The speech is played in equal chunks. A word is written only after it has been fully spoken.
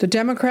The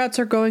Democrats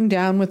are going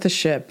down with the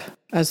ship.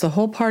 As the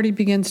whole party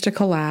begins to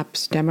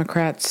collapse,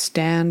 Democrats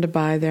stand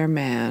by their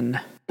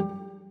man.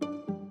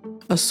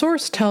 A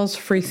source tells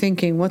Free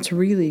Thinking what's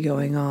really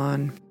going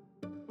on.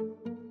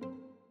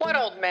 What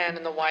old man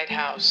in the White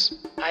House?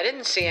 I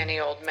didn't see any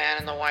old man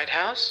in the White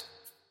House.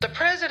 The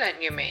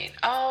president, you mean?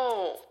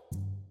 Oh,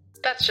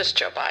 that's just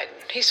Joe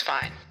Biden. He's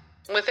fine.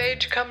 With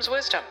age comes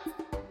wisdom.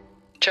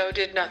 Joe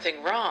did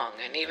nothing wrong,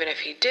 and even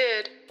if he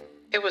did,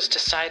 it was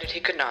decided he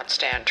could not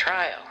stand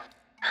trial.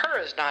 Her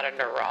is not a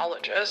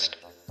neurologist.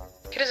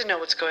 He doesn't know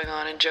what's going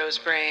on in Joe's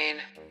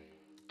brain.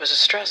 It was a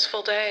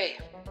stressful day.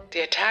 The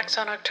attacks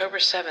on October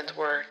 7th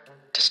were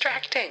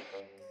distracting.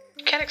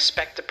 You can't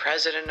expect the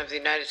President of the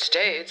United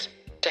States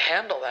to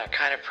handle that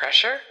kind of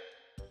pressure.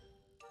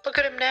 Look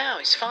at him now.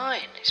 He's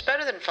fine. He's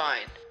better than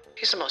fine.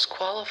 He's the most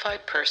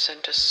qualified person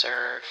to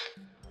serve.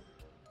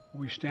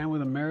 We stand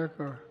with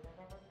America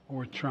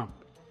or with Trump.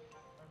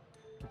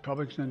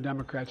 Republicans and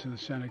Democrats in the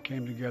Senate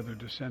came together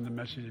to send a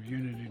message of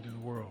unity to the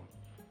world.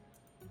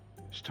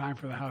 It's time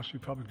for the House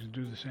Republicans to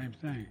do the same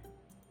thing.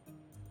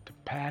 To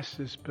pass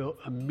this bill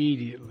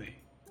immediately.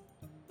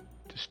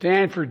 To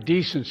stand for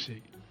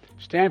decency.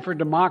 Stand for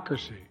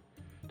democracy.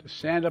 To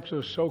stand up to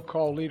a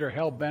so-called leader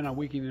hell-bent on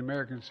weakening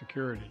American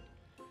security.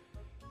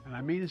 And I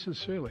mean it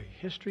sincerely.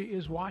 History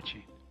is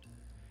watching.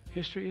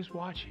 History is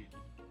watching.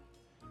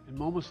 In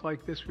moments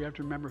like this, we have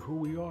to remember who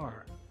we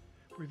are.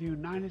 We're the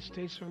United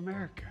States of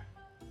America.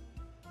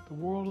 The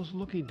world is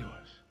looking to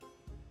us.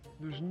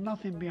 There's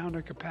nothing beyond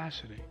our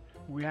capacity.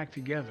 We act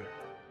together.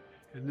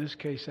 In this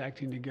case,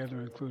 acting together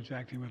includes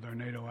acting with our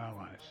NATO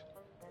allies.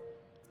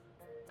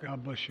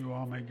 God bless you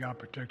all. May God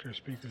protect our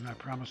speakers, and I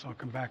promise I'll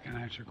come back and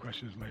answer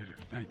questions later.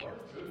 Thank you.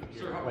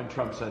 Sir, when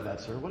Trump said that,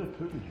 sir, what did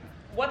Putin hear?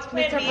 What's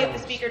plan B if the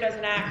speaker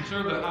doesn't act?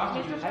 Sir, the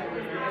hostages.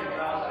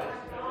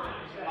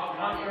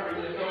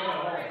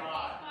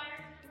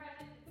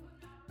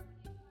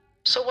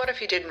 So what if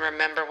he didn't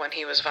remember when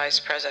he was vice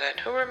president?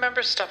 Who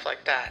remembers stuff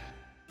like that?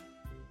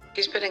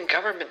 He's been in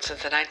government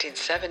since the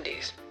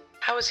 1970s.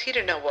 How is he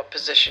to know what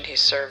position he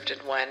served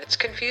and when? It's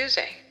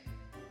confusing.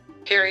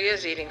 Here he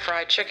is eating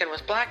fried chicken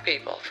with black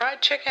people.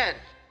 Fried chicken.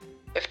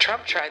 If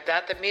Trump tried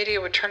that, the media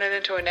would turn it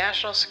into a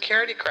national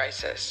security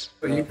crisis.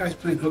 Are you guys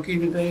playing hooky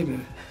today?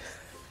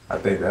 I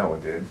think that one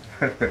did.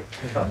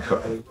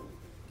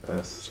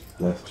 That's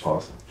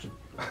awesome.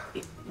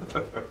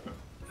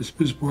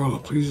 Ms. Borla,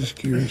 please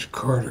excuse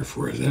Carter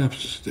for his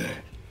absence today,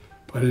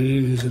 but I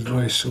needed his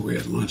advice, so we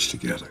had lunch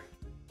together.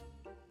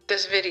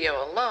 This video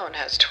alone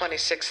has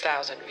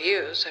 26,000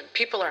 views, and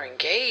people are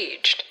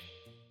engaged.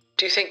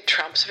 Do you think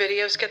Trump's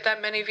videos get that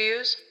many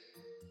views?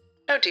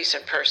 No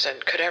decent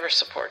person could ever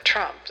support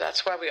Trump.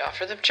 That's why we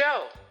offer them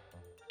Joe.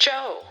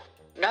 Joe.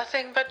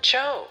 Nothing but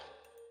Joe.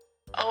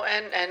 Oh,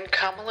 and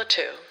Kamala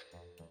too.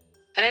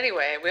 And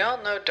anyway, we all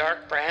know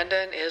Dark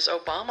Brandon is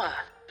Obama.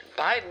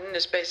 Biden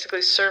is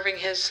basically serving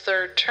his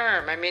third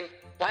term. I mean,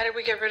 why did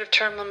we get rid of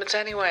term limits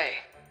anyway?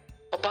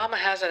 Obama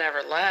hasn't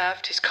ever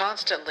left. He's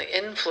constantly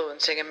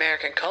influencing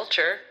American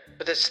culture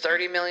with his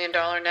 $30 million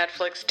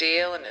Netflix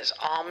deal and his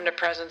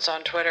omnipresence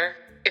on Twitter.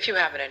 If you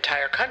have an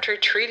entire country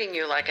treating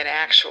you like an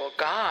actual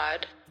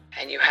god,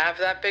 and you have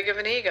that big of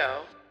an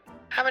ego,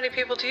 how many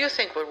people do you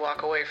think would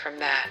walk away from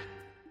that?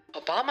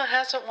 Obama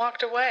hasn't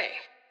walked away.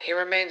 He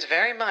remains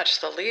very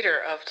much the leader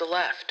of the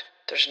left.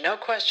 There's no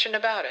question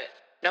about it.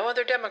 No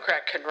other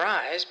Democrat can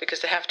rise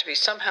because they have to be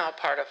somehow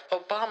part of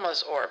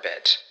Obama's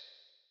orbit.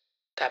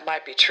 That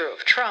might be true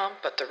of Trump,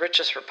 but the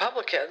richest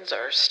Republicans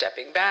are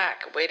stepping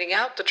back, waiting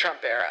out the Trump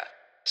era,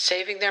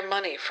 saving their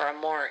money for a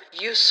more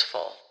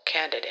useful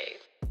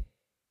candidate.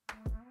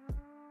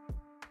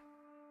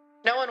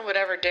 No one would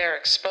ever dare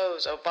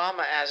expose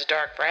Obama as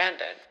Dark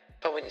Brandon,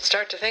 but when you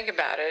start to think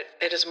about it,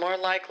 it is more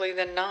likely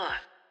than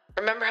not.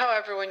 Remember how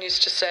everyone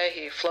used to say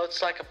he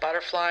floats like a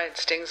butterfly and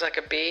stings like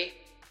a bee?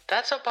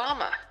 That's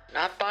Obama,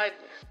 not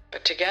Biden.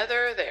 But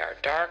together, they are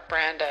Dark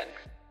Brandon.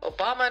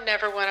 Obama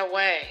never went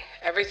away.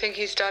 Everything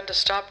he's done to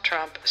stop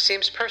Trump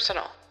seems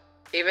personal.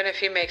 Even if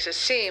he makes it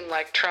seem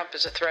like Trump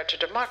is a threat to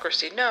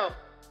democracy, no.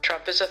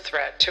 Trump is a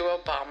threat to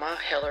Obama,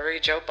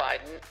 Hillary, Joe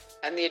Biden,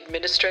 and the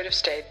administrative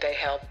state they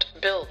helped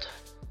build.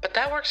 But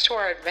that works to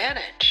our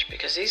advantage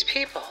because these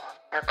people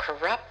are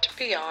corrupt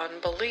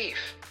beyond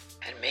belief.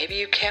 And maybe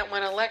you can't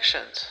win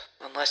elections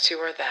unless you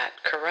are that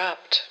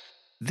corrupt.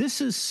 This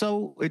is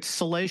it's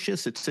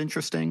salacious, it's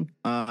interesting.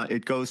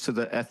 It goes to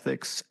the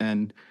ethics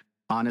and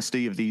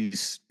honesty of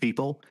these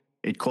people.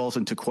 It calls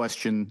into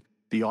question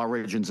the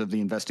origins of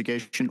the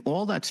investigation.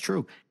 All that's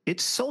true.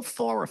 It's so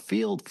far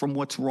afield from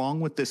what's wrong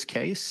with this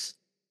case.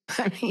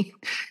 I mean,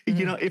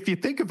 you know, if you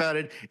think about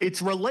it,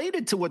 it's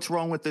related to what's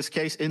wrong with this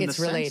case in the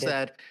sense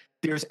that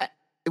there's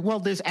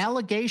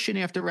allegation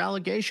after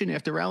allegation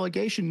after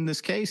allegation in this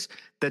case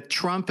that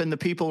Trump and the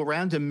people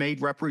around him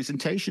made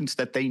representations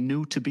that they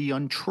knew to be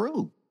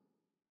untrue.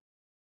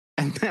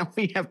 And now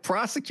we have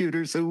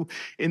prosecutors who,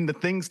 in the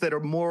things that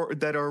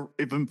are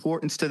of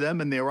importance to them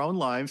in their own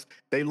lives,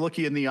 they look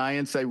you in the eye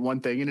and say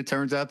one thing, and it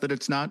turns out that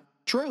it's not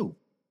true.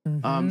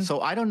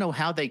 So I don't know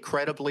how they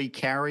credibly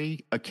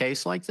carry a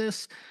case like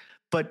this.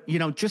 But,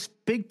 just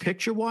big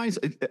picture wise,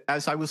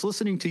 as I was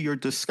listening to your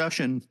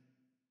discussion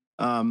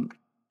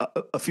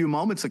a few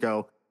moments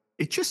ago,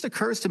 it just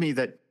occurs to me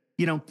that,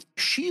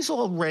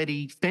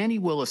 Fani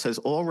Willis has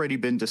already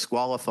been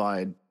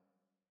disqualified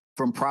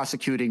from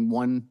prosecuting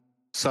one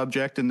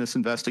subject in this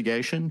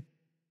investigation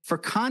for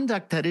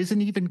conduct that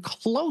isn't even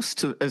close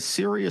to as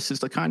serious as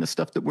the kind of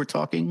stuff that we're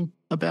talking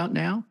about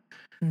now.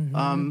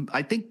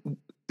 I think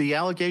the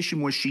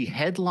allegation was she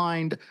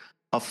headlined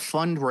a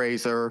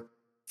fundraiser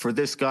for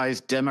this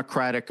guy's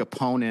Democratic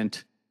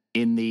opponent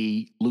in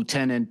the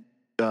lieutenant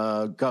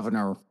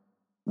governor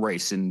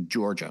race in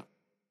Georgia.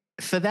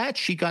 For that,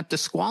 she got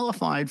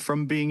disqualified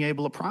from being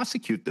able to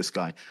prosecute this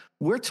guy.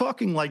 We're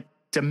talking like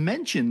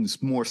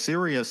dimensions more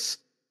serious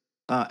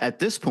at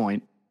this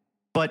point.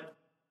 But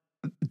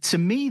to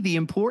me, the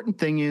important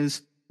thing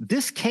is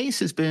this case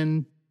has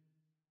been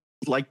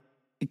like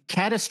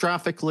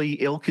catastrophically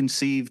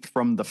ill-conceived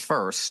from the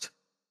first.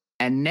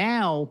 And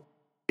now,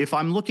 if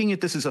I'm looking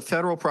at this as a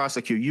federal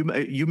prosecutor,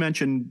 you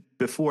mentioned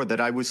before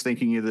that I was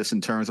thinking of this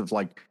in terms of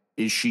like,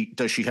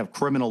 does she have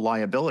criminal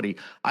liability?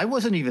 I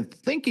wasn't even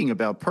thinking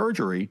about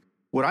perjury.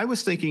 What I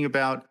was thinking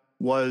about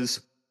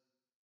was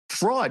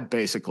fraud,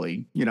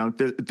 basically.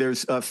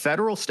 There's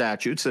federal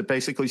statutes that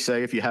basically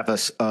say if you have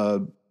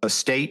a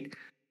state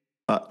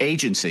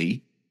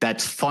agency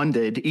that's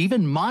funded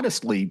even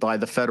modestly by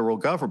the federal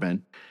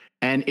government,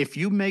 and if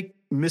you make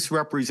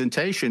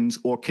misrepresentations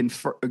or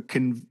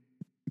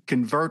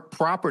convert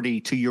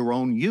property to your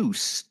own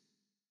use,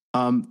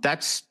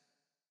 that's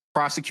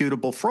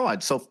prosecutable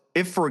fraud. So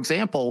if, for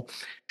example,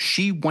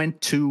 she went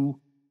to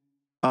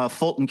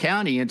Fulton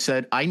County and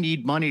said, I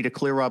need money to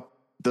clear up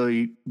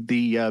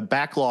the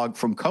backlog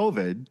from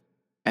COVID,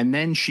 and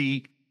then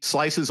she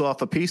slices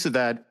off a piece of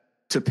that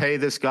to pay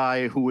this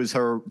guy who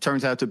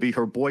turns out to be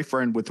her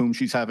boyfriend with whom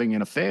she's having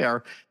an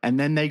affair, and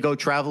then they go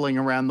traveling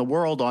around the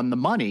world on the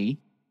money,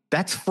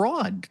 that's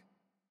fraud.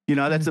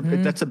 That's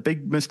a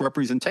big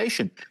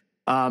misrepresentation.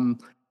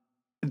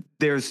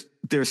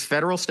 There's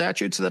federal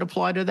statutes that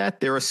apply to that.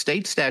 There are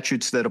state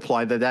statutes that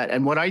apply to that.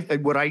 And what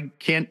I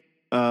can't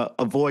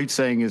avoid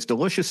saying is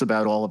delicious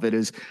about all of it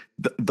is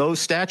those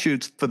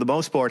statutes, for the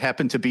most part,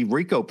 happen to be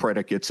RICO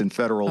predicates in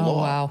federal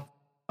law.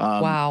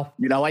 Wow.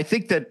 I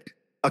think that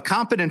a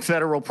competent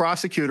federal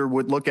prosecutor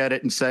would look at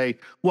it and say,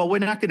 well, we're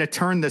not going to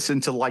turn this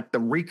into like the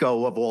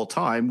RICO of all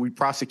time. We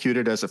prosecute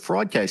it as a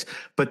fraud case.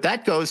 But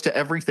that goes to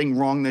everything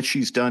wrong that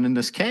she's done in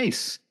this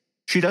case.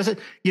 She doesn't,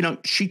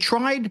 she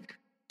tried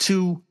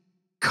to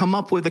come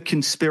up with a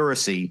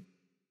conspiracy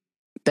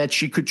that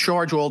she could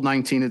charge all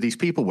 19 of these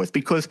people with,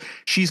 because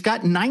she's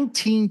got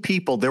 19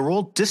 people. They're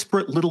all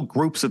disparate little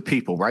groups of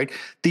people, right?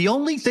 The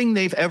only thing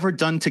they've ever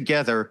done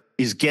together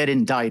is get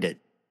indicted.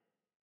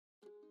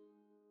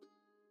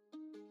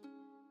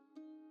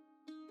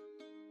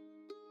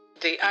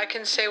 The I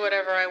can say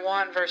whatever I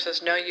want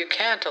versus no you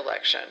can't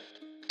election.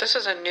 This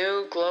is a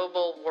new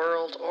global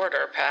world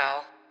order,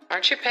 pal.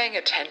 Aren't you paying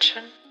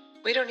attention?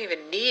 We don't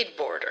even need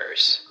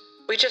borders.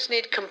 We just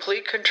need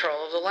complete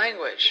control of the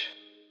language.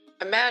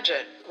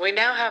 Imagine, we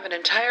now have an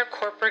entire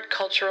corporate,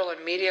 cultural,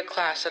 and media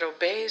class that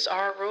obeys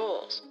our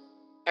rules.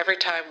 Every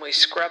time we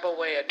scrub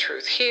away a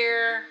truth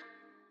here,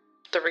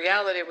 the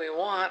reality we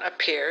want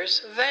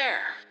appears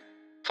there.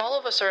 If all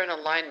of us are in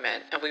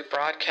alignment and we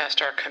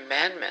broadcast our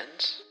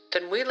commandments,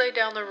 then we lay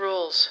down the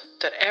rules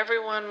that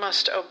everyone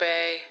must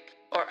obey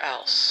or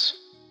else.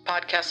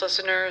 Podcast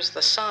listeners,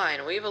 the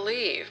sign we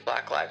believe: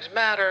 Black Lives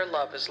Matter,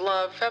 love is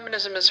love,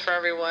 feminism is for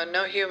everyone,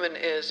 no human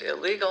is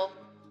illegal,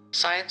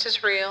 science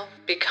is real,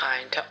 be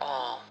kind to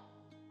all.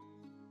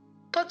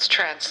 Let's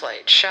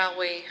translate, shall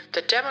we?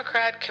 The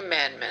Democrat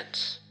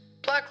commandments.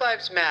 Black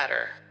Lives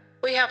Matter.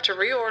 We have to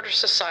reorder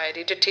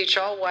society to teach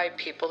all white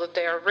people that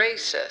they are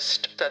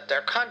racist, that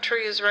their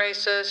country is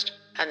racist,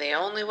 and the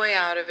only way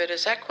out of it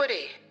is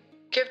equity.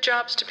 Give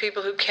jobs to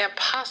people who can't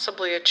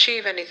possibly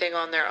achieve anything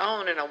on their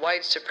own in a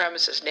white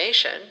supremacist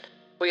nation.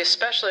 We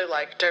especially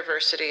like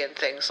diversity in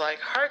things like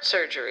heart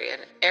surgery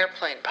and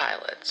airplane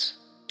pilots.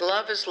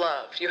 Love is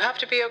love. You have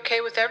to be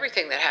okay with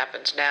everything that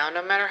happens now,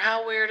 no matter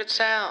how weird it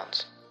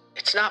sounds.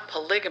 It's not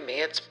polygamy,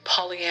 it's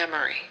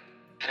polyamory.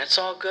 And it's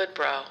all good,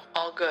 bro.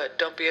 All good.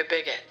 Don't be a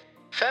bigot.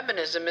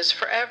 Feminism is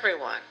for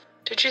everyone.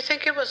 Did you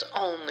think it was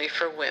only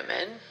for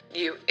women?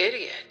 You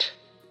idiot.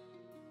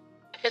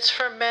 It's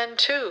for men,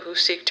 too, who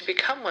seek to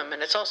become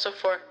women. It's also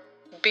for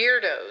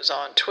beardos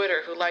on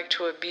Twitter who like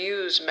to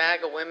abuse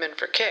MAGA women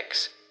for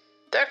kicks.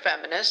 They're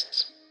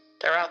feminists.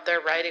 They're out there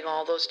writing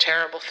all those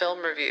terrible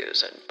film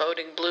reviews and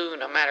voting blue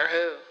no matter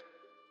who.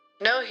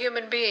 No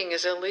human being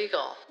is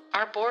illegal.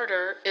 Our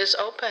border is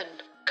open.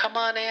 Come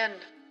on in.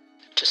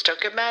 Just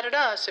don't get mad at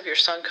us if your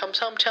son comes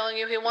home telling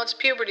you he wants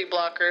puberty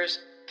blockers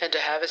and to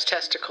have his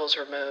testicles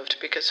removed,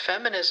 because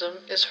feminism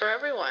is for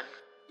everyone.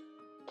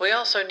 We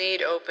also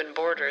need open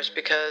borders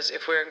because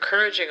if we're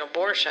encouraging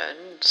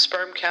abortion,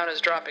 sperm count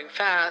is dropping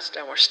fast,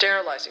 and we're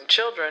sterilizing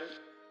children,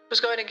 who's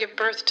going to give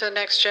birth to the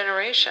next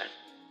generation?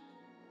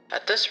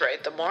 At this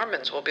rate, the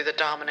Mormons will be the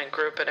dominant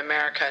group in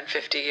America in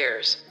 50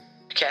 years.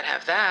 You can't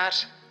have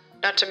that.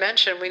 Not to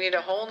mention, we need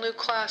a whole new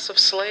class of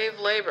slave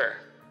labor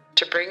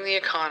to bring the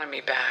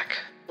economy back.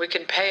 We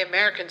can pay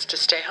Americans to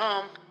stay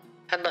home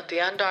and let the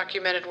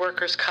undocumented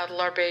workers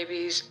cuddle our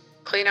babies,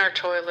 clean our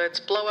toilets,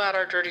 blow out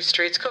our dirty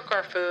streets, cook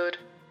our food.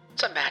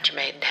 It's a match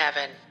made in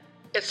heaven.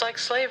 It's like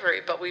slavery,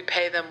 but we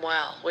pay them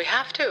well. We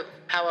have to.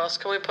 How else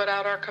can we put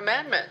out our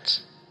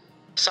commandments?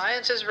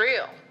 Science is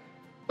real.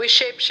 We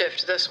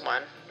shapeshift this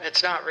one.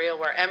 It's not real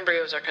where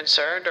embryos are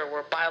concerned or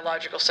where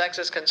biological sex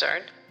is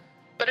concerned.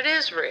 But it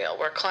is real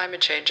where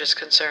climate change is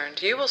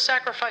concerned. You will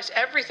sacrifice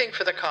everything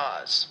for the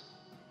cause.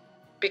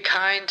 Be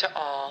kind to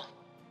all,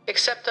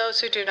 except those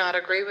who do not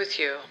agree with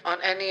you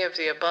on any of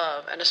the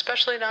above, and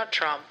especially not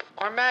Trump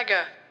or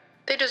MAGA.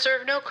 They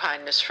deserve no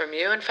kindness from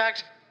you. In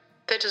fact,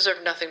 they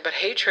deserve nothing but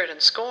hatred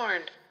and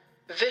scorn.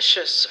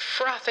 Vicious,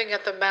 frothing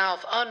at the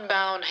mouth,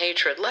 unbound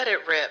hatred. Let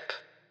it rip.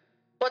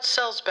 What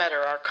sells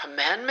better, our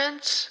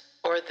commandments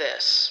or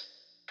this?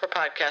 For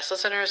podcast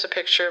listeners, a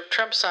picture of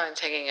Trump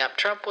signs hanging up.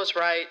 Trump was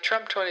right.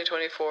 Trump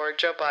 2024.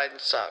 Joe Biden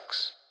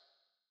sucks.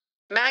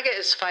 MAGA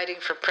is fighting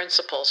for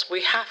principles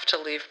we have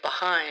to leave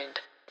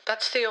behind.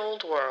 That's the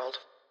old world.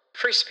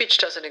 Free speech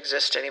doesn't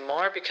exist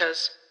anymore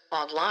because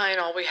online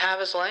all we have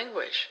is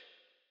language.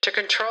 To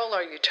control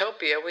our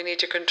utopia, we need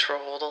to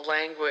control the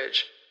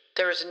language.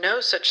 There is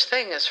no such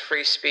thing as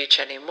free speech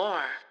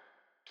anymore.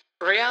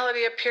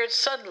 Reality appeared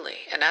suddenly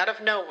and out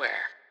of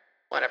nowhere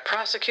when a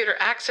prosecutor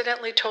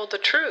accidentally told the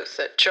truth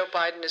that Joe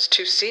Biden is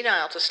too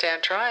senile to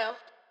stand trial.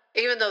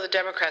 Even though the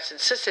Democrats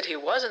insisted he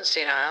wasn't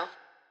senile,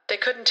 they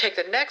couldn't take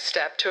the next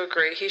step to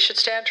agree he should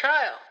stand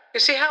trial. You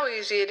see how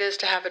easy it is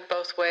to have it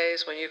both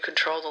ways when you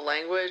control the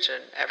language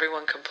and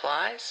everyone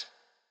complies?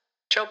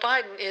 Joe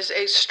Biden is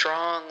a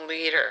strong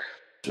leader.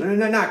 They're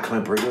not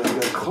Klimpers,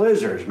 they're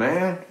Clizzers,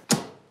 man.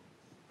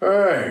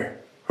 Hey,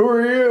 who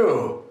are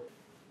you?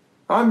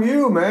 I'm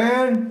you,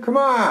 man. Come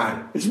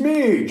on. It's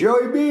me,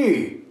 Joey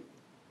B.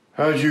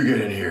 How'd you get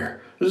in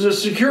here? This is a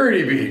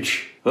security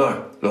beach.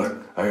 Look,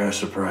 I got a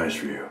surprise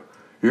for you.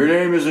 Your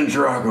name isn't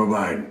Barack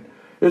Biden.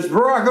 It's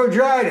Barack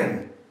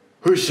O'Jiden.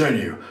 Who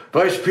sent you?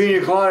 Vice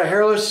Pina Colada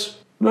Hairless?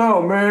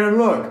 No, man,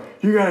 look.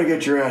 You gotta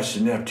get your ass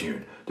to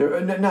Neptune.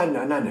 Not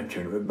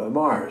Neptune, but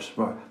Mars.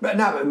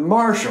 Not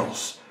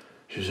Marshalls.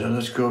 She said,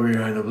 let's go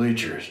behind the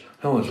bleachers.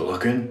 No one's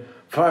looking.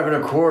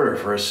 $5.25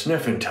 for a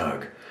sniffing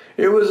tug.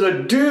 It was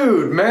a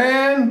dude,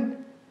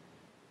 man.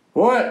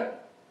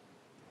 What?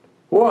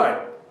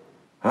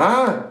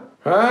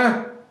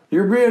 Huh?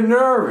 You're being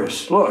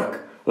nervous. Look.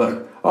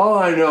 All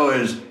I know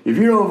is if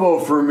you don't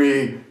vote for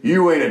me,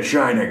 you ain't a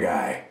China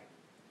guy.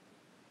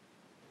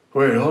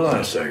 Wait, hold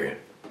on a second.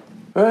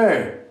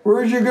 Hey,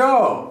 where'd you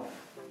go?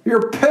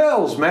 Your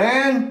pills,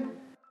 man.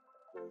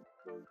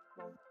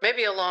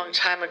 Maybe a long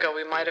time ago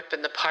we might have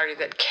been the party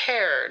that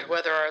cared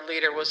whether our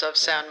leader was of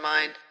sound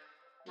mind.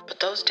 But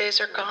those days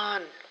are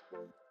gone.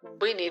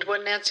 We need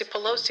what Nancy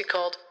Pelosi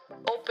called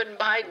open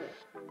Biden.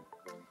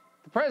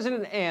 The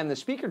president and the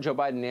speaker, Joe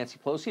Biden and Nancy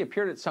Pelosi,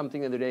 appeared at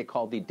something the other day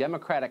called the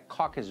Democratic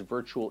Caucus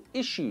Virtual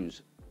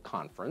Issues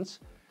Conference.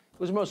 It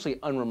was a mostly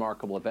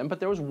unremarkable event, but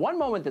there was one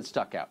moment that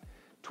stuck out.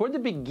 Toward the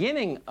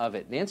beginning of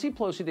it, Nancy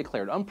Pelosi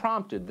declared,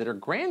 unprompted, that her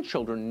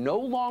grandchildren no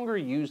longer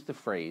use the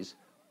phrase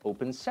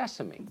open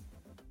sesame.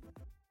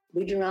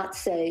 We do not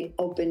say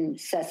open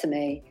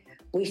sesame.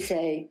 We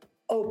say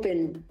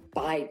open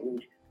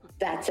Biden.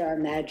 That's our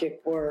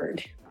magic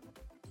word.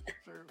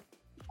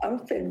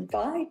 Open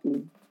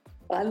Biden.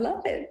 I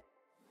love it.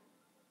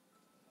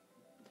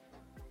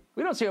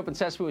 We don't say open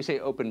sesame, we say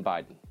open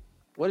Biden.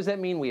 What does that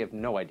mean? We have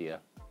no idea.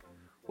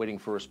 Waiting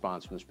for a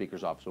response from the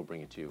Speaker's office. We'll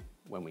bring it to you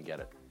when we get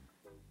it.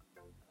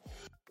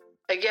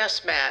 A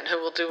yes man who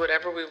will do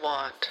whatever we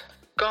want.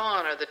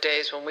 Gone are the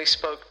days when we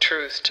spoke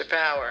truth to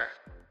power.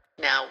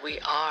 Now we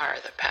are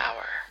the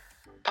power.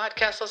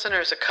 Podcast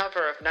listeners, a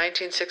cover of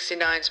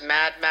 1969's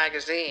Mad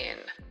Magazine.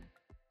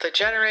 The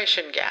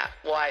generation gap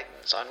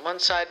widens. On one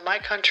side, my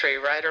country,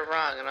 right or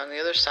wrong, and on the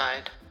other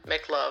side,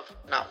 make love,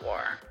 not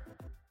war.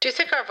 Do you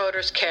think our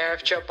voters care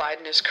if Joe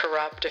Biden is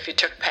corrupt, if he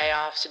took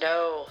payoffs?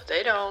 No,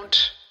 they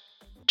don't.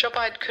 Joe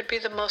Biden could be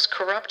the most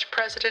corrupt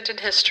president in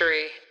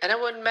history, and it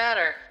wouldn't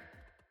matter.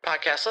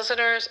 Podcast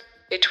listeners,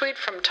 a tweet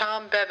from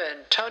Tom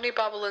Bevan, Tony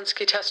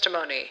Bobulinski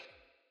testimony.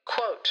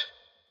 Quote,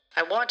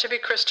 I want to be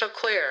crystal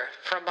clear.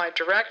 From my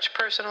direct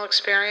personal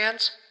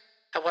experience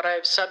and what I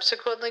have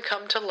subsequently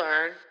come to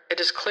learn, it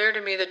is clear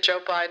to me that Joe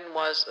Biden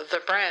was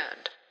the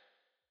brand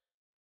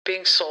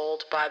being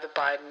sold by the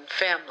Biden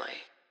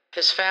family.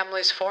 His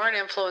family's foreign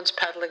influence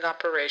peddling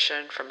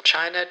operation from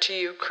China to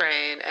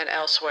Ukraine and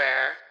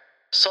elsewhere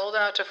sold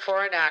out to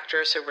foreign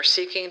actors who were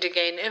seeking to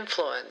gain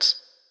influence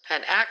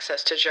and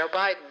access to Joe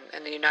Biden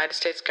and the United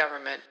States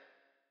government.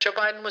 Joe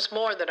Biden was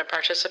more than a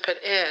participant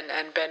in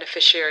and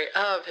beneficiary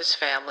of his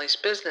family's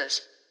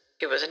business.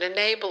 He was an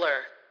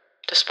enabler,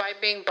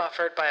 despite being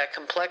buffered by a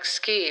complex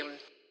scheme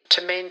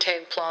to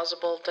maintain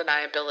plausible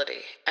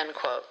deniability, end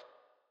quote.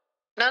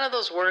 None of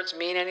those words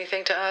mean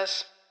anything to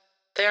us.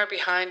 They are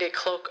behind a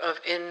cloak of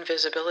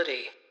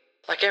invisibility.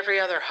 Like every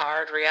other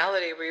hard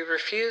reality we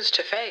refuse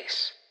to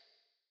face.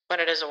 When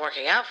it isn't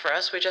working out for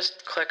us, we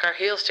just click our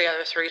heels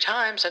together 3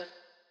 times, and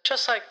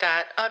just like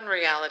that,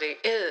 unreality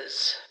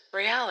is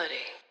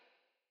reality.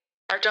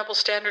 Our double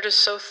standard is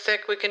so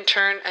thick we can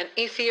turn an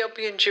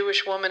Ethiopian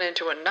Jewish woman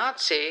into a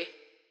Nazi,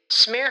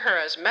 smear her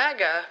as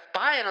MAGA,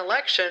 buy an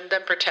election,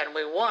 then pretend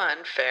we won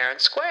fair and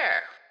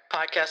square.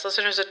 Podcast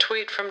listeners, a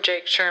tweet from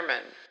Jake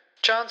Sherman.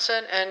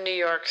 Johnson and New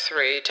York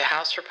 3 to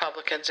House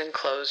Republicans in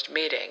closed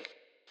meeting.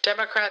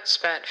 Democrats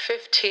spent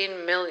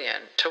 $15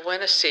 million to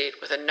win a seat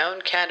with a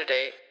known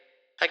candidate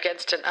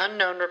against an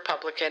unknown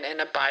Republican in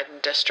a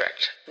Biden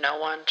district. No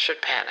one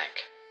should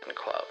panic. End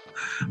quote.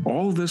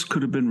 All of this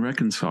could have been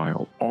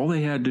reconciled. All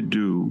they had to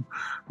do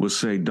was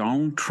say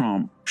Donald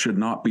Trump should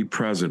not be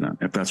president,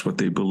 if that's what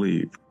they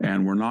believe.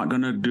 And we're not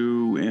going to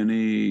do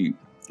any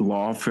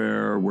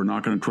lawfare. We're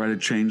not going to try to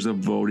change the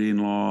voting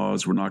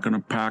laws. We're not going to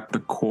pack the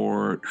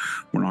court.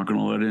 We're not going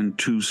to let in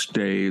 2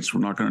 states.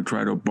 We're not going to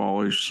try to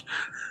abolish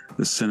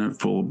the Senate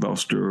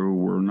filibuster.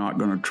 We're not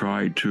going to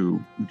try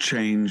to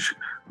change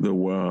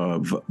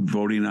the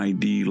voting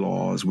ID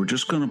laws. We're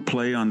just going to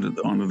play under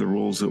the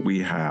rules that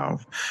we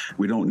have.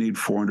 We don't need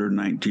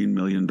 $419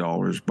 million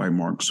by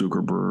Mark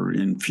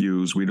Zuckerberg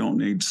infused. We don't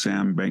need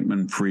Sam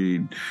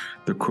Bankman-Fried,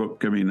 the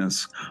crook, giving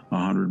us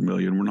 $100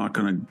 million. We're not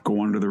going to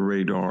go under the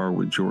radar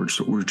with George.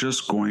 So we're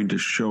just going to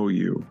show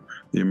you,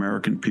 the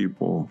American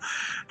people,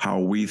 how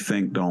we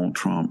think Donald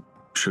Trump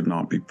should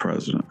not be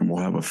president, and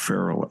we'll have a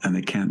fair, and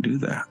they can't do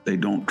that. They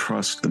don't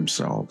trust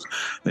themselves.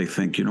 They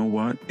think, you know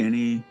what?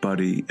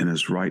 Anybody in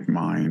his right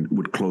mind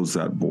would close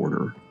that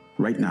border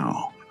right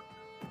now.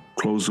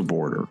 Close the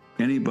border.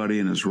 Anybody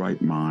in his right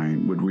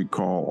mind would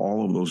recall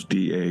all of those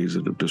DAs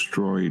that have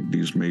destroyed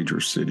these major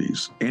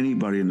cities.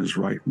 Anybody in his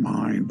right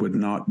mind would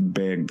not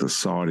beg the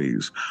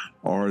Saudis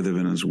or the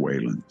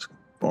Venezuelans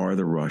or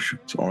the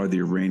Russians, or the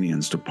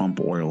Iranians to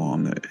pump oil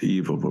on the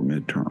eve of a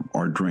midterm,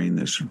 or drain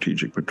their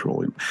strategic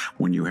petroleum,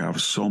 when you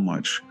have so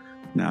much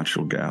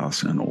natural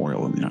gas and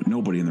oil.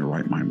 Nobody in their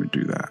right mind would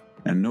do that.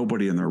 And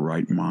nobody in their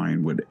right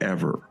mind would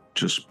ever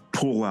just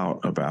pull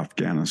out of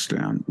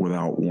Afghanistan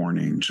without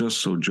warning, just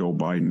so Joe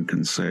Biden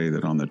can say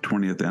that on the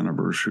 20th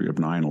anniversary of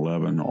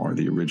 9/11, or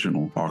the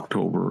original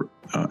October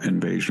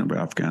invasion of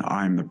Afghanistan,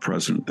 I'm the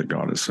president that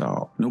got us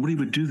out. Nobody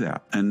would do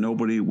that. And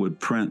nobody would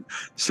print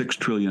 $6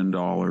 trillion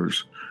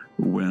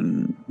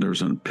when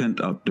there's a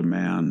pent-up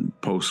demand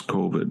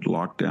post-COVID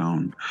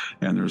lockdown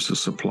and there's a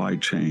supply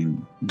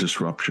chain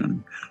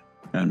disruption,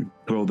 and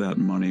throw that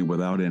money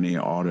without any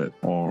audit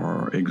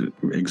or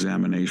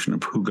examination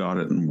of who got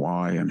it and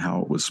why and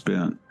how it was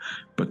spent,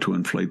 but to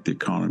inflate the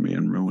economy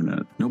and ruin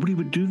it. Nobody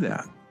would do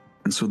that.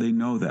 And so they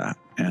know that,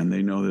 and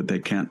they know that they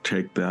can't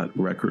take that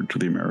record to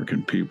the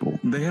American people.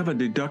 They have a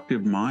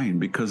deductive mind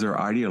because they're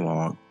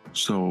ideologue.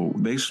 So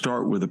they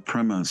start with the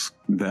premise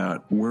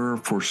that we're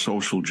for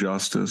social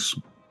justice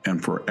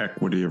and for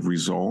equity of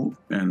result.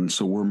 And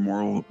so we're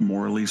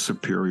morally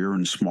superior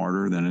and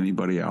smarter than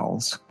anybody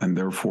else. And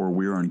therefore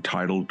we are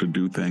entitled to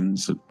do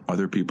things that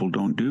other people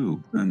don't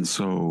do. And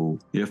so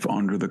if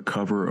under the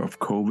cover of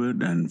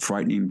COVID and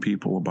frightening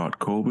people about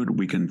COVID,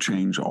 we can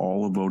change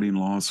all the voting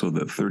laws so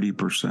that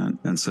 30%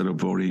 instead of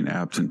voting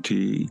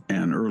absentee,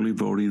 and early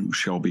voting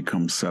shall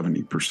become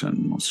 70%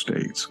 in most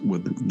states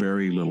with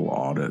very little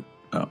audit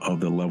of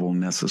the level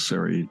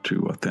necessary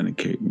to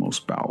authenticate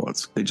most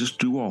ballots. They just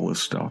do all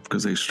this stuff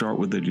because they start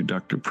with the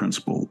deductive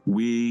principle.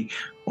 We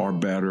are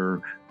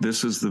better.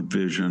 This is the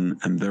vision,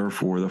 and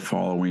therefore the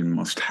following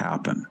must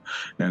happen.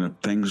 And if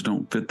things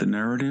don't fit the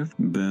narrative,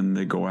 then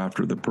they go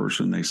after the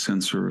person, they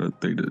censor it.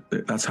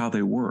 That's how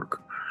they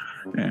work.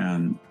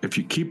 And if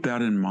you keep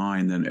that in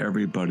mind, then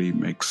everybody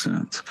makes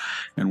sense.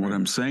 And what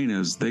I'm saying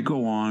is they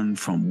go on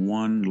from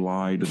one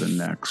lie to the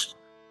next.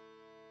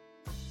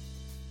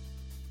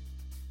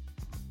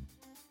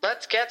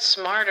 Let's get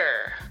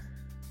smarter.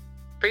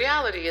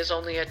 Reality is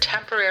only a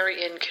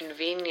temporary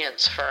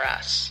inconvenience for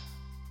us.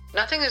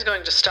 Nothing is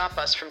going to stop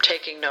us from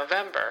taking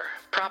November,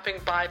 propping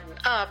Biden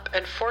up,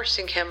 and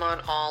forcing him on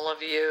all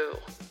of you.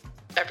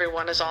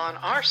 Everyone is on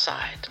our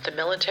side. The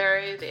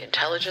military, the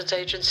intelligence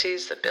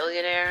agencies, the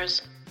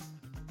billionaires.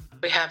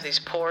 We have these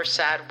poor,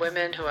 sad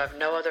women who have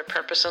no other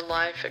purpose in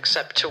life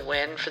except to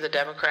win for the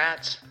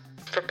Democrats.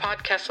 For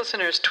podcast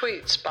listeners,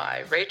 tweets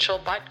by Rachel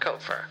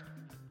Beitkofer.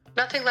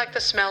 Nothing like the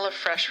smell of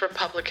fresh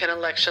Republican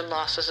election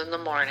losses in the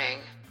morning.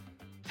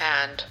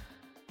 And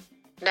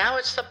now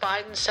it's the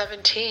Biden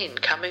 17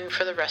 coming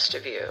for the rest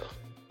of you.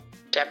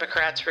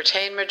 Democrats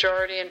retain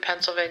majority in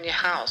Pennsylvania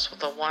House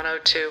with a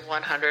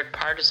 102-100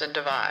 partisan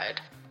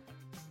divide.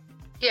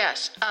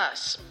 Yes,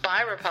 us,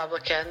 by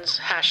Republicans,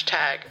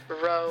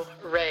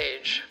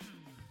 #RoeRage.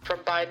 From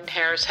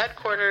Biden-Harris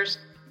headquarters,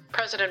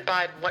 President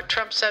Biden, what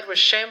Trump said was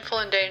shameful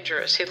and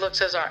dangerous. He looks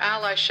at our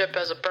allyship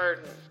as a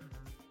burden.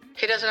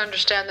 He doesn't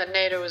understand that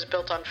NATO is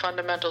built on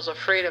fundamentals of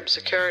freedom,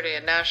 security,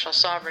 and national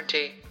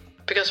sovereignty,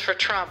 because for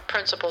Trump,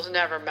 principles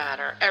never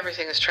matter.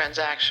 Everything is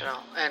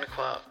transactional, end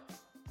quote.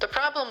 The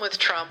problem with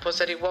Trump was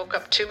that he woke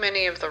up too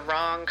many of the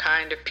wrong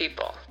kind of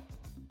people.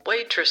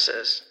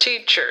 Waitresses,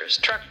 teachers,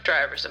 truck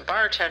drivers, and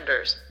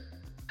bartenders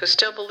who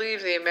still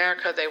believe the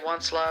America they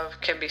once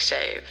loved can be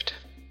saved.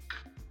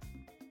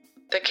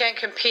 They can't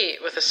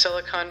compete with the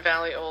Silicon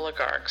Valley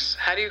oligarchs.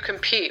 How do you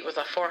compete with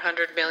a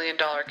 $400 million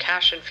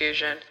cash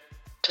infusion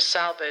to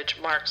salvage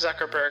Mark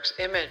Zuckerberg's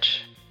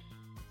image?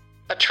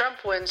 A Trump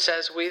win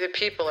says we the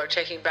people are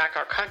taking back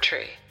our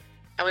country,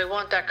 and we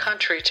want that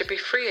country to be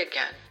free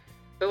again.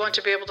 We want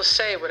to be able to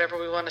say whatever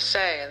we want to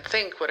say and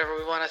think whatever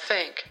we want to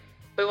think.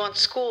 We want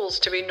schools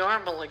to be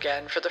normal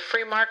again, for the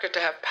free market to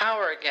have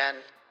power again,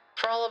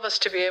 for all of us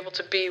to be able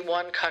to be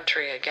one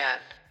country again.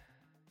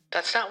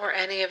 That's not where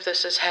any of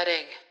this is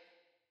heading.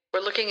 We're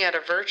looking at a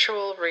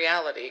virtual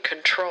reality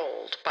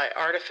controlled by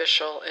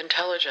artificial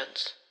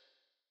intelligence.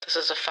 This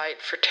is a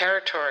fight for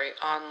territory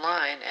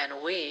online,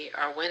 and we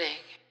are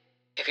winning.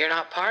 If you're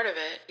not part of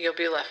it, you'll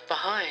be left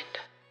behind.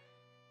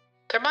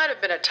 There might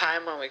have been a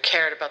time when we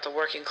cared about the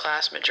working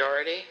class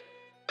majority,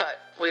 but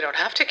we don't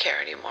have to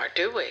care anymore,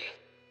 do we?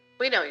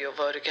 We know you'll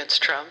vote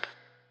against Trump,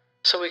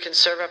 so we can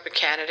serve up a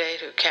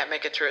candidate who can't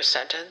make it through a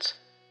sentence,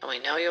 and we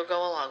know you'll go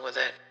along with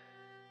it.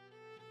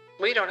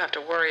 We don't have to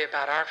worry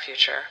about our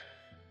future,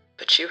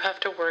 but you have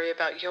to worry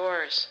about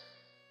yours.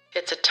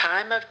 It's a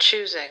time of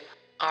choosing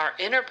our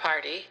inner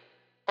party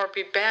or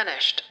be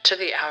banished to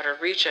the outer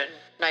region,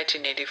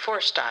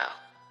 1984 style.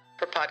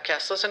 For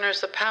podcast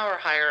listeners, the power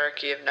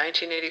hierarchy of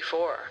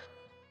 1984.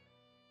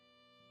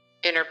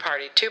 Inner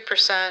party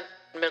 2%,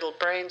 middle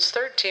brains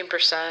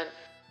 13%,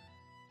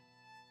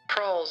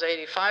 Proles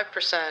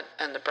 85%,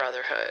 and the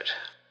Brotherhood.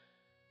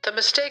 The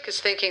mistake is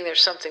thinking there's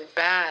something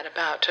bad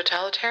about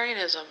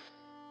totalitarianism.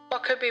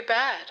 What could be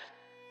bad?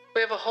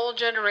 We have a whole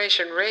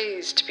generation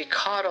raised to be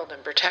coddled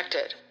and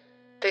protected.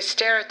 They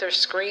stare at their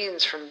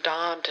screens from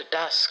dawn to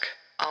dusk.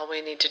 All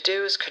we need to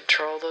do is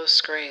control those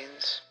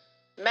screens.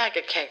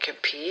 MAGA can't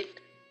compete.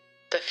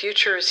 The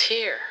future is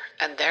here,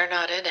 and they're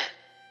not in it.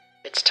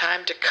 It's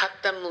time to cut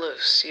them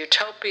loose.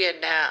 Utopia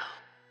now.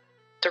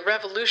 The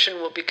revolution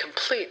will be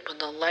complete when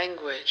the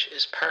language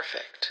is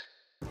perfect.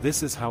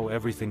 This is how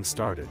everything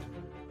started.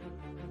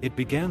 It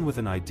began with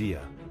an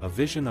idea, a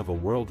vision of a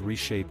world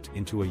reshaped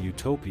into a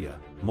utopia,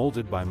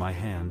 molded by my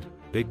hand,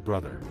 Big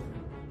Brother.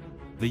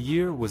 The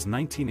year was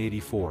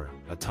 1984,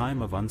 a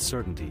time of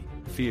uncertainty,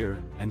 fear,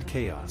 and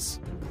chaos.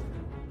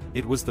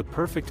 It was the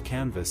perfect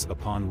canvas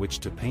upon which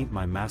to paint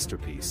my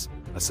masterpiece,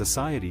 a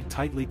society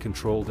tightly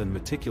controlled and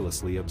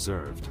meticulously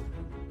observed.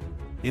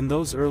 In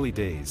those early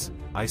days,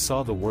 I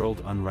saw the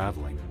world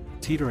unraveling,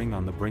 teetering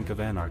on the brink of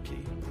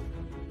anarchy.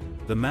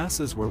 The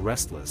masses were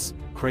restless,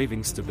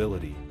 craving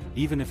stability,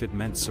 even if it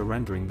meant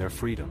surrendering their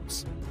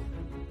freedoms.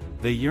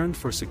 They yearned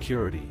for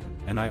security,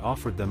 and I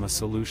offered them a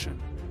solution.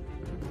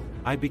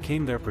 I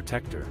became their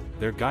protector,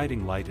 their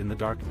guiding light in the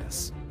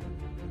darkness.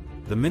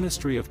 The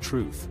ministry of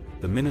truth,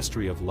 the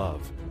ministry of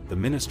love, the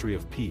ministry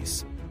of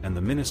peace, and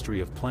the ministry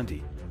of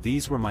plenty,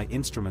 these were my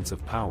instruments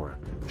of power,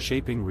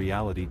 shaping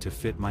reality to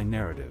fit my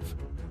narrative.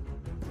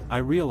 I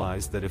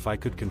realized that if I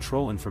could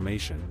control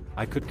information,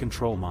 I could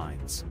control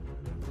minds.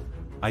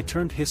 I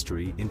turned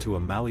history into a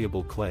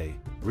malleable clay,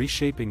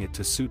 reshaping it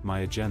to suit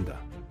my agenda.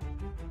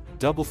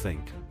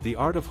 Doublethink, the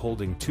art of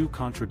holding two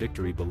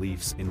contradictory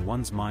beliefs in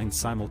one's mind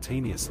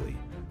simultaneously,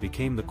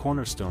 became the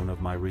cornerstone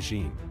of my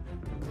regime.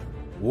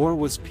 War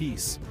was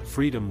peace,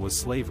 freedom was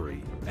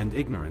slavery, and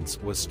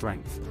ignorance was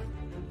strength.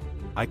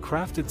 I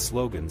crafted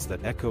slogans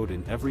that echoed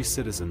in every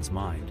citizen's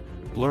mind,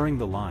 blurring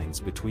the lines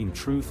between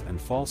truth and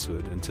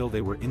falsehood until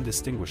they were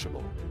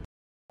indistinguishable.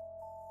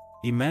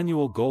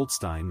 Emmanuel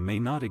Goldstein may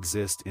not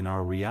exist in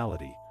our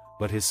reality,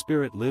 but his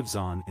spirit lives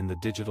on in the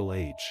digital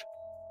age.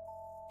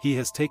 He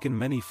has taken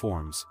many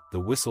forms: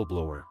 the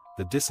whistleblower,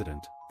 the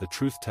dissident, the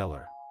truth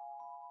teller.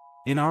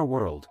 In our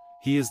world,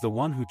 he is the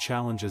one who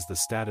challenges the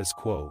status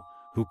quo,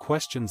 who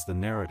questions the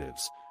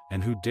narratives,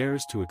 and who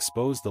dares to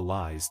expose the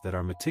lies that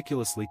are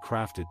meticulously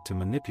crafted to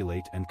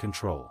manipulate and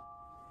control.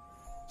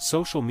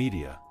 Social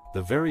media,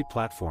 the very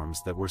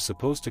platforms that were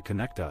supposed to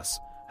connect us,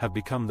 have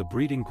become the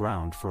breeding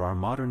ground for our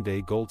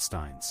modern-day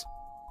Goldsteins.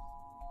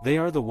 They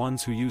are the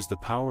ones who use the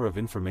power of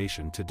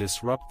information to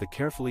disrupt the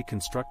carefully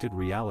constructed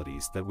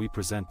realities that we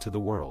present to the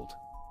world.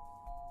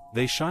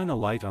 They shine a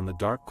light on the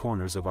dark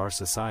corners of our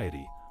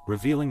society,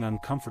 revealing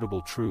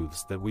uncomfortable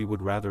truths that we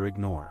would rather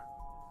ignore.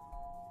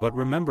 But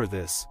remember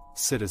this,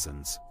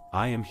 citizens,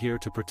 I am here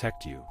to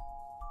protect you.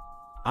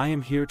 I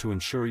am here to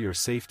ensure your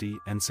safety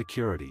and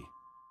security.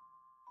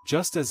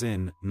 Just as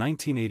in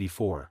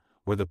 1984,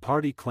 where the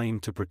party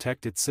claimed to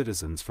protect its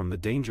citizens from the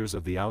dangers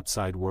of the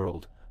outside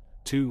world,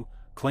 too,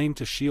 claimed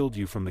to shield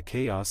you from the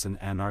chaos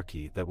and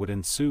anarchy that would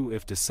ensue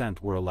if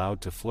dissent were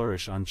allowed to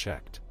flourish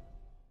unchecked.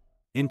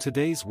 In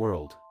today's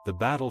world, the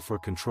battle for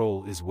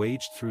control is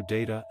waged through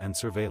data and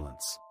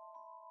surveillance.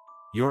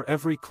 Your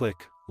every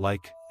click,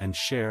 like, and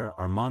share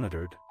are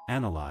monitored,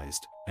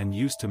 analyzed, and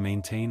used to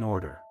maintain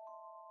order.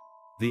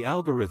 The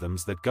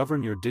algorithms that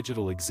govern your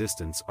digital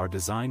existence are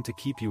designed to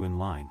keep you in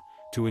line,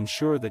 to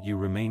ensure that you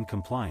remain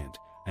compliant,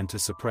 and to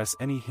suppress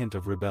any hint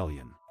of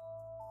rebellion.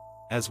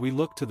 As we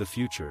look to the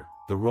future,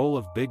 the role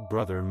of Big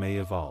Brother may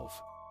evolve.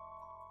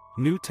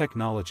 New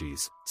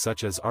technologies,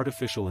 such as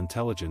artificial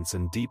intelligence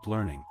and deep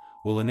learning,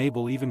 will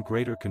enable even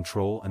greater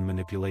control and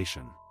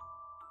manipulation.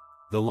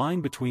 The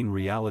line between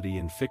reality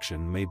and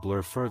fiction may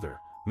blur further,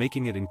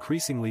 making it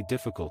increasingly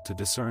difficult to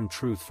discern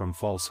truth from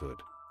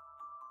falsehood.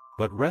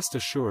 But rest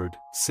assured,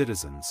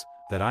 citizens,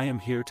 that I am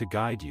here to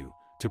guide you,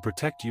 to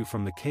protect you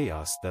from the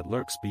chaos that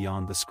lurks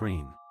beyond the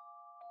screen.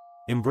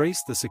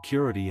 Embrace the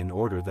security and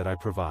order that I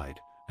provide,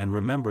 and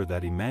remember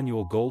that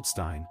Emmanuel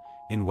Goldstein,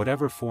 in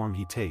whatever form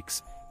he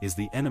takes, is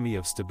the enemy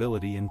of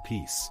stability and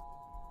peace.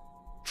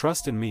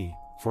 Trust in me,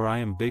 for I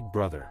am Big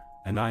Brother,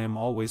 and I am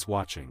always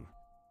watching.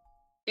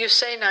 You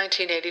say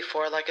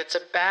 1984 like it's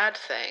a bad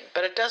thing,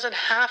 but it doesn't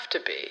have to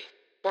be.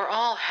 We're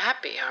all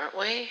happy, aren't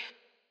we?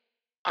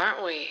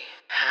 Aren't we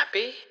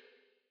happy?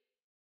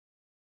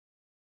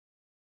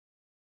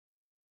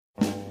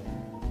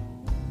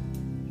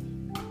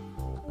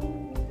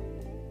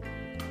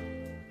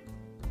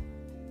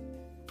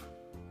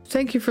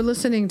 Thank you for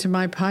listening to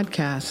my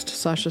podcast,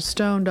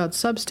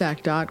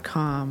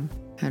 sashastone.substack.com.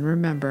 And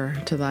remember,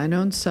 to thine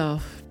own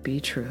self,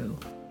 be true.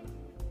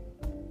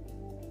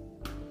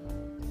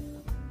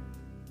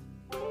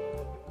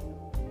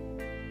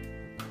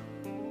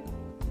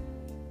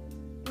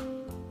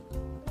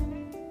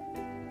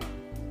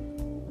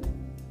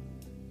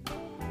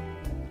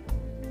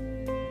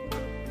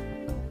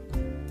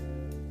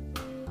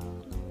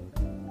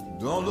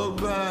 Don't look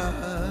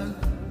back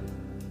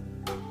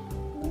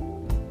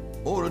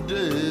over the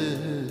day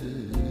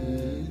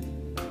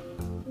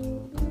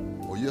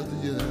or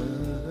yesterday.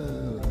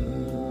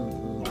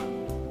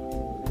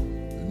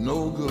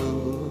 No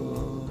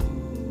good.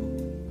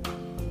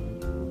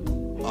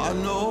 I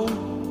know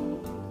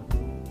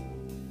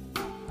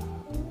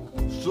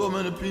so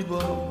many people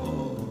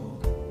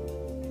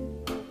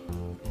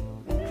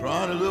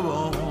trying to live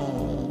on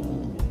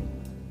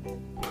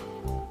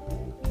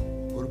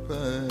for the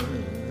past.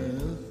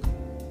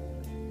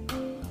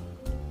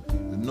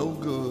 No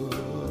good.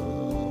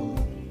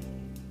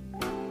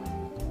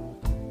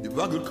 If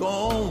I could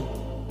call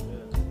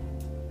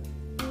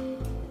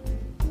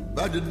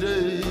back the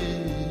day,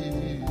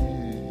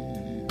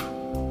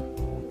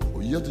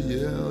 oh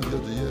yesteryear,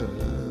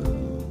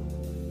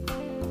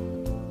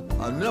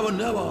 I'll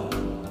never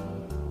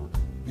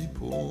be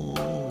poor.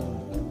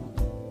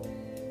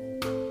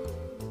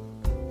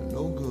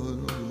 No good.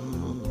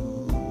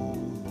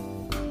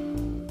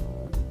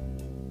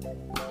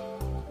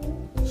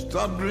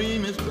 Stop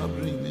dreaming,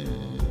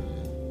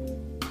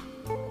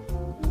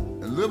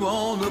 and live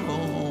on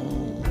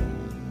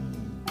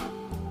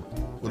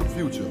for the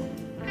future.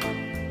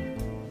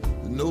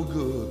 No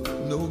good.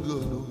 No.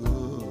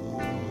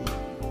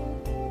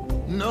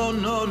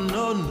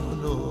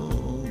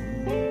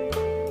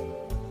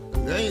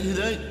 It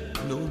ain't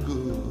no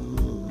good.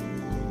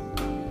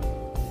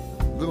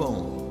 Live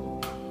on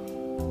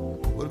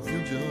for the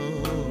future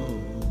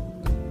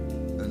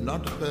and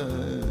not the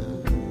past.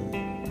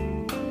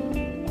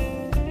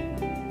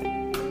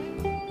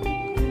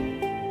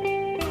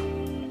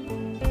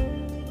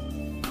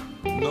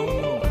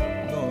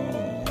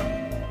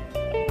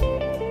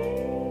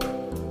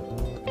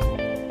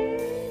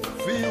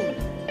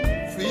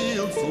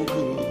 Feel so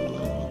good.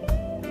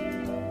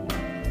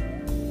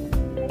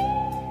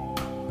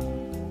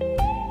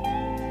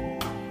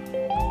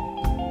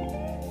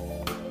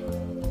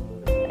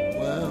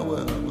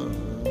 Well.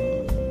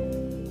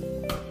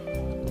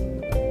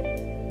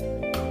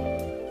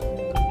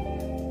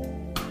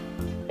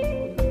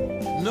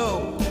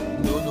 No.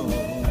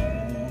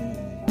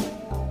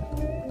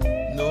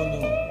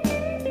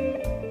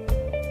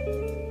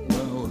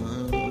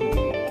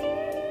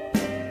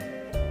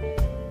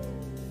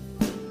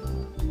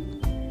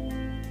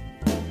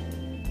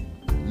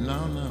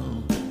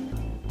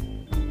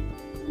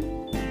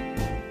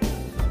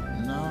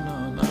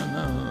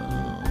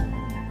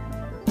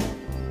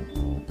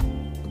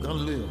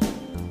 Live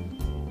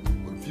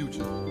for the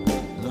future,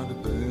 not the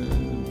past.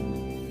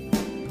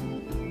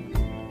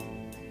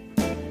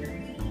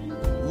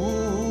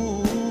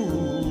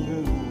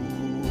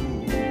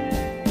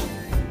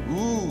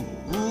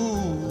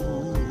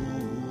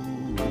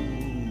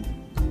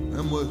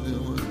 And what's it?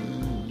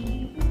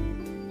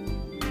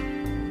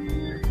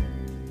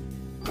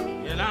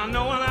 And I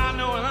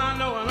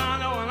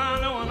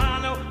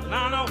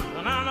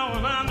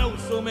know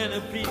so many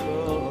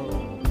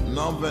people.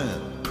 No man.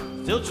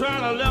 Still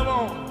trying to live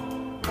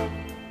on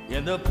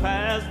in the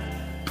past.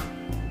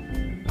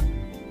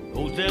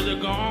 Those days are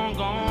gone.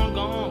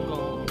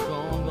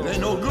 It ain't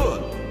no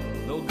good.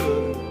 No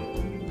good.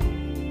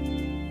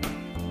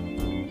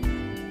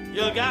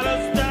 You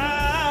gotta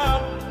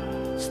stop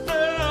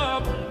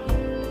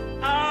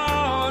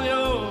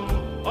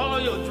all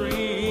your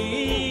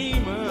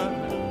dreaming.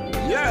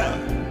 Yeah.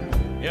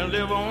 And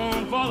live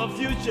on for the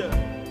future.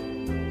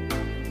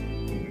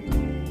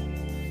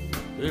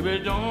 Baby,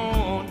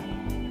 don't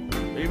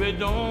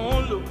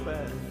look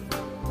back.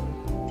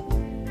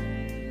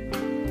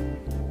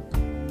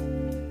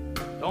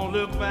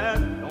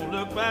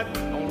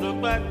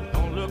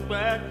 Don't look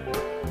back.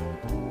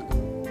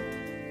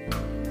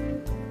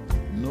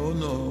 No.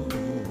 no,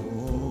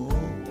 no.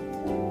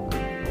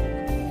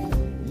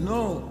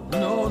 No,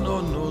 no,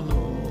 no, no, no.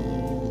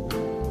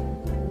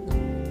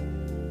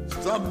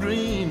 Stop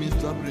dreaming,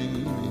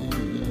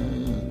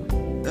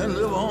 and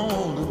live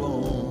on,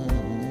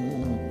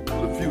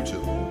 for the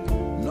future,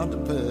 not the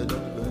past,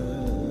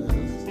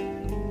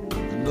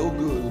 No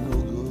good, no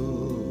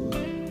good.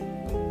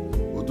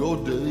 Well,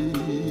 those days,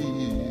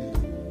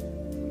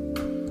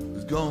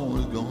 it's gone,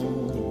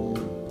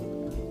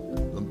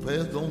 Them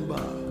passed on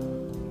by.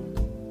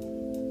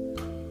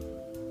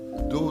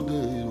 Those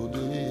days,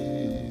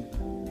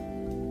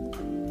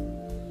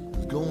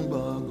 it's gone by.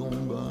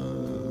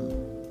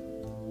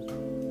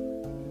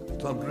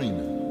 Stop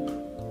dreaming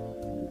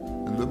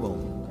and live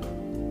on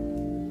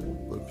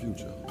for the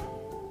future.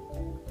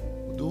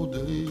 Those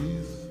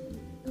days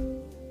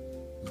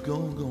is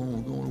gone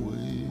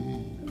away.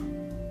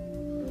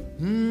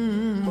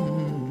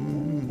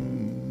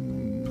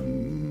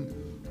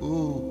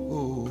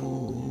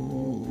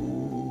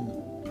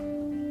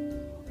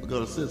 I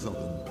gotta say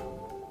something.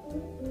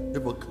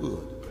 If I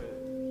could,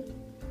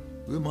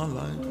 live my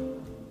life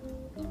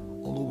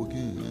all over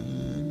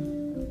again,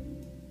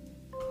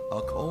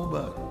 I'll call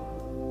back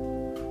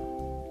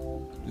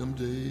them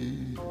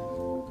days.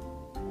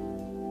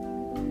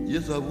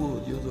 Yes, I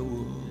would.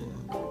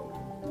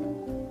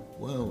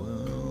 Well.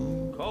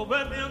 Call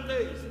back them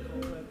days.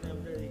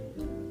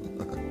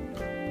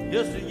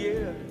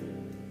 Yesteryear.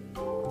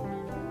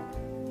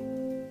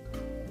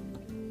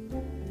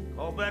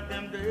 Call back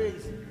them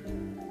days.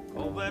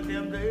 Of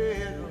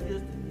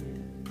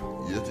yesteryear.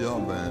 Yes, they are,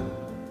 man.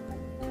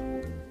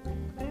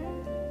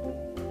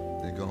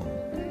 They're gone.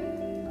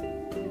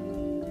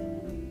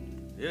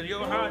 In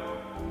your heart,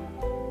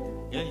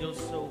 in your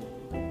soul.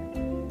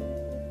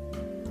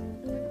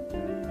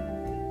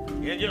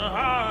 In your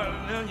heart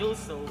and your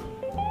soul.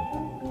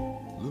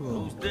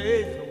 Those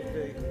days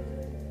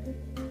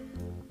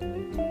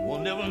will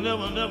never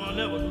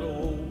grow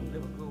old.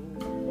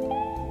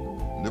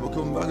 Never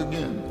come back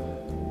again.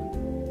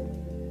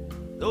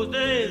 Those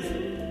days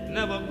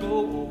never go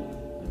old.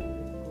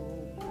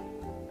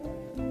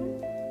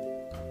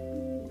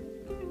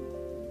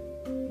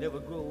 Never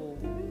grow old.